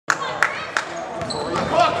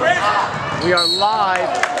We are live. We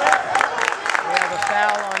have a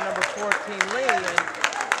foul on number 14, Lee, and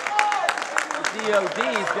the DOD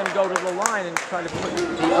is going to go to the line and try to put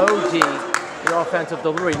the OD, the offensive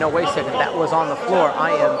delivery. No, wait a second. That was on the floor.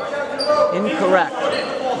 I am incorrect.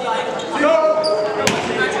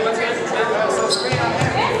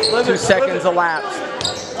 2 seconds elapsed.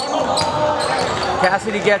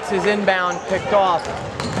 Cassidy gets his inbound picked off.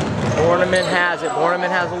 Borneman has it. Borneman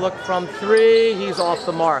has a look from 3. He's off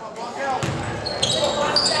the mark.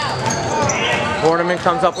 Borneman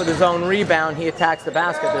comes up with his own rebound. He attacks the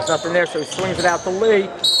basket. There's nothing there, so he swings it out to Lee.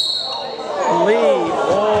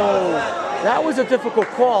 Oh, that was a difficult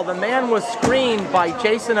call. The man was screened by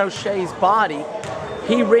Jason O'Shea's body.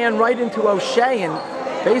 He ran right into O'Shea and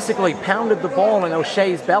basically pounded the ball in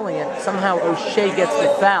O'Shea's belly, and somehow O'Shea gets the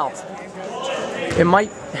foul. It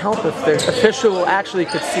might help if the official actually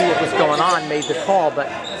could see what was going on, made the call, but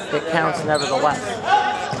it counts nevertheless.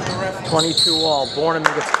 22 all. Borneman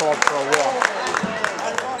gets called for a walk.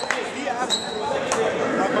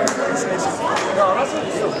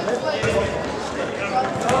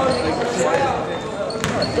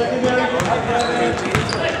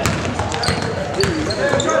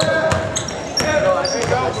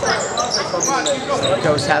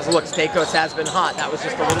 Stakos has a look. Stakos has been hot. That was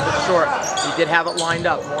just a little bit short. He did have it lined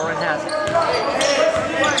up. Morin has it.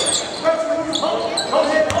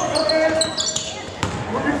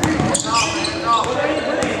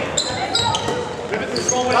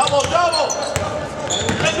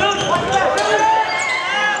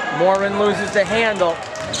 Morin loses the handle.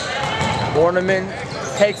 Borneman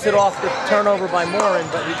takes it off the turnover by Morin,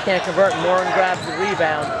 but he can't convert. Morin grabs the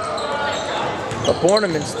rebound. But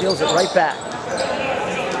Borneman steals it right back.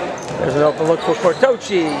 There's an open look for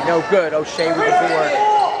Cortocci. No good. O'Shea with the board.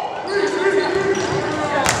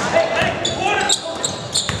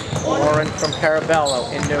 Morin from Carabello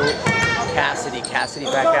into Cassidy. Cassidy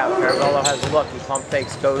back out. Carabello has a look. He pump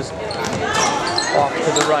fakes, goes off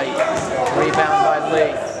to the right. Rebound by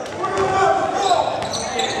Lee.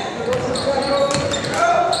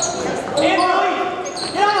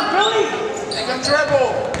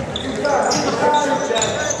 Dribble.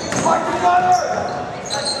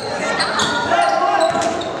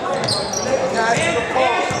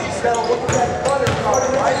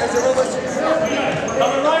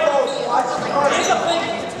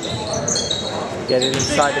 Get it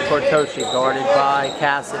inside the Cortocci, guarded by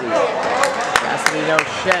Cassidy. Cassidy and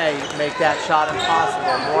O'Shea make that shot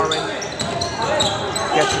impossible. Morin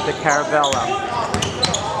gets it to Carabello.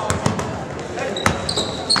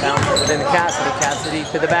 Bounces it into Cassidy. Cassidy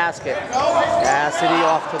to the basket. Cassidy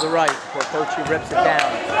off to the right. Cortocci rips it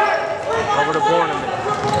down. Over to Borneman.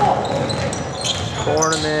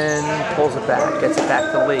 Borneman pulls it back. Gets it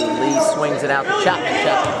back to Lee. Lee swings it out to Chapman.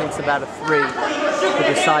 Chapman thinks about a 3. He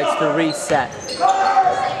decides to reset.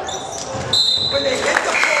 When they hit the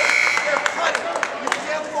ball, they're cutting. You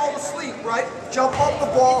can't fall asleep, right? Jump off the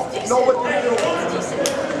ball. Know what you're doing.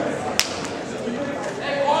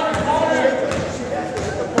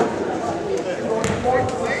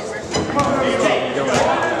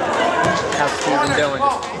 How's Steven doing?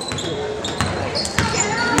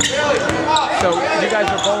 So you guys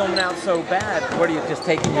are bowling out so bad. What are you just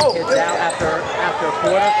taking your kids out after a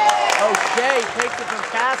quarter? O'Shea takes it from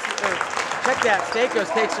Cassidy. Check that. Stakos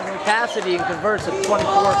takes it from Cassidy and converts a 24-22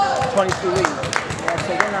 lead. Yeah,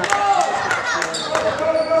 so they're not.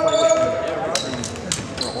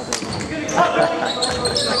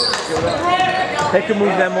 They could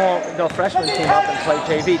move them all, the freshman team up and play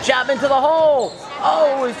JV. Chapman to the hole!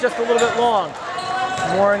 Oh, it was just a little bit long.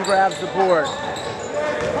 Morin grabs the board.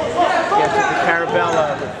 Gets it to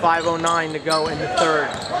Carabello with 5:09 to go in the third.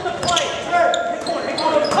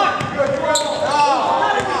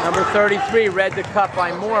 Number 33 read the cut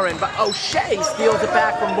by Morin, but O'Shea steals it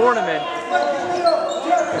back from Borneman.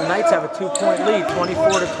 The Knights have a 2-point lead,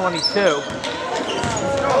 24-22.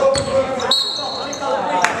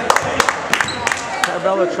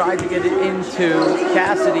 Carabello tried to get it into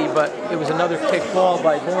Cassidy, but it was another kick ball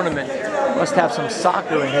by Borneman. Must have some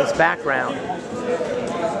soccer in his background.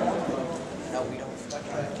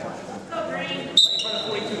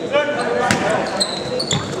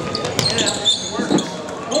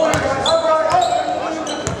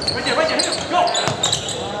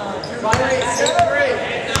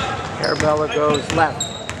 Carabello goes left.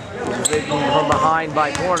 He's ridden from behind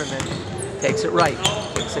by Borneman. Takes it right.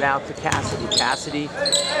 Kicks it out to Cassidy. Cassidy,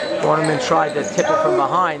 Borneman tried to tip it from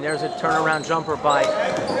behind. There's a turnaround jumper by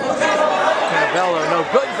Carabello. No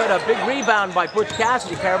good, but a big rebound by Butch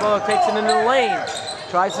Cassidy. Carabello takes it into the lane.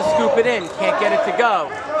 Tries to scoop it in. Can't get it to go.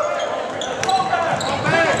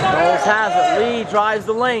 Knolls Knolls has it. Lee drives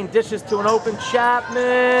the lane, dishes to an open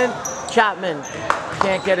Chapman. Chapman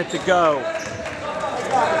can't get it to go.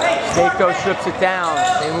 Stako strips it down.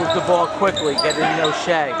 They move the ball quickly, get it in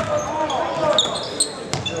O'Shea.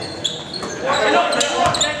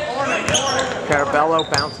 Carabello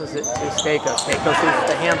bounces it to Stako. Stako seizes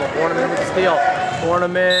the handle. Borneman with the steal.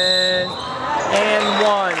 Borneman and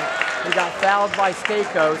one. He got fouled by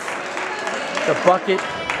Stakos. The bucket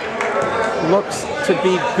looks to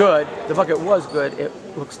be good. The bucket was good. It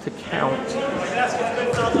looks to count.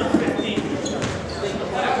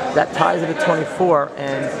 That ties it at 24,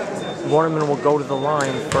 and Borneman will go to the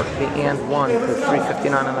line for the and one with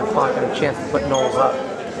 3:59 on the clock and a chance to put Knolls up.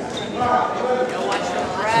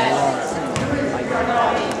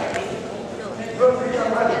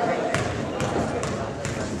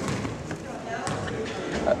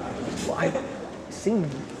 I've seen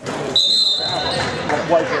what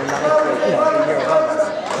was your ninth grade, the year above us.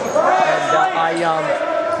 And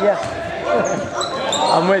yeah,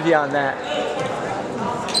 I'm with you on that.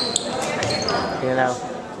 You know,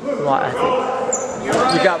 well, I think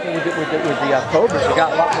you got with the Cobras, you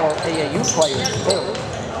got a lot more AAU players too.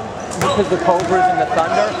 Because the Cobras and the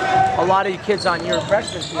Thunder, a lot of you kids on your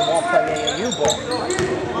freshman team all play AAU ball.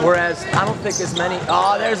 Whereas I don't think as many.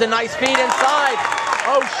 Oh, there's a nice feed inside.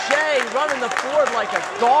 O'Shea running the floor like a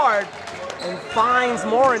guard and finds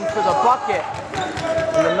Morin for the bucket.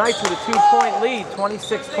 And the Knights with a 2-point lead,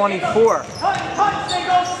 26-24.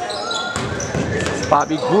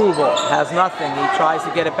 Bobby Grubel has nothing. He tries to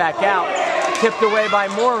get it back out. Tipped away by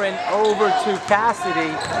Morin, over to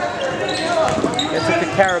Cassidy. Gets it to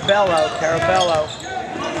Carabello. Carabello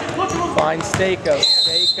finds Stakos.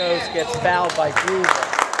 Stakos gets fouled by Grubel.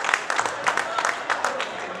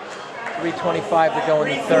 3:25 to go in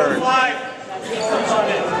the third.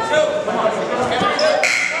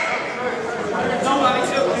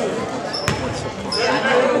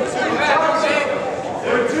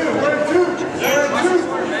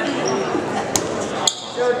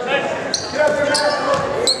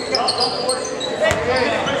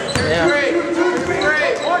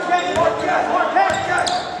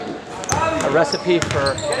 A recipe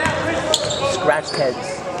for scratched heads.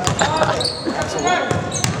 Absolutely.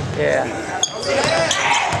 Yeah.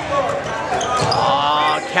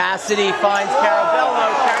 Oh, Cassidy finds Carabello.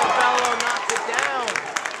 Carabello knocks it down.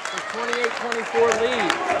 The 28-24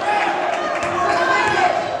 lead.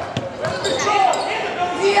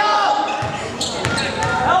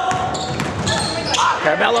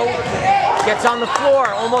 Carabello gets on the floor,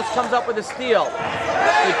 almost comes up with a steal.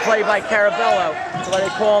 Good play by Carabello. That's why they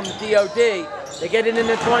call him the DOD. They get it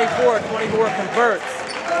into 24. 24 converts.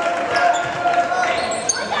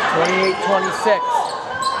 28-26.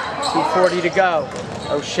 2:40 to go.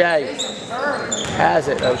 O'Shea has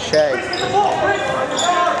it. O'Shea.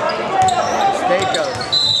 Stakos.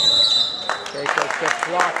 Stakos gets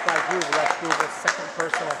blocked by Grubel. That's Grubel's second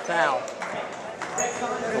personal foul.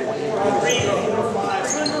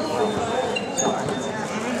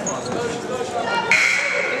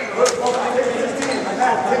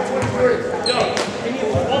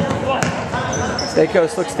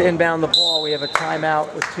 Stakos looks to inbound the ball. We have a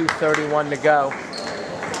timeout with 2:31 to go.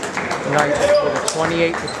 Knights with a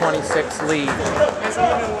 28-26 lead.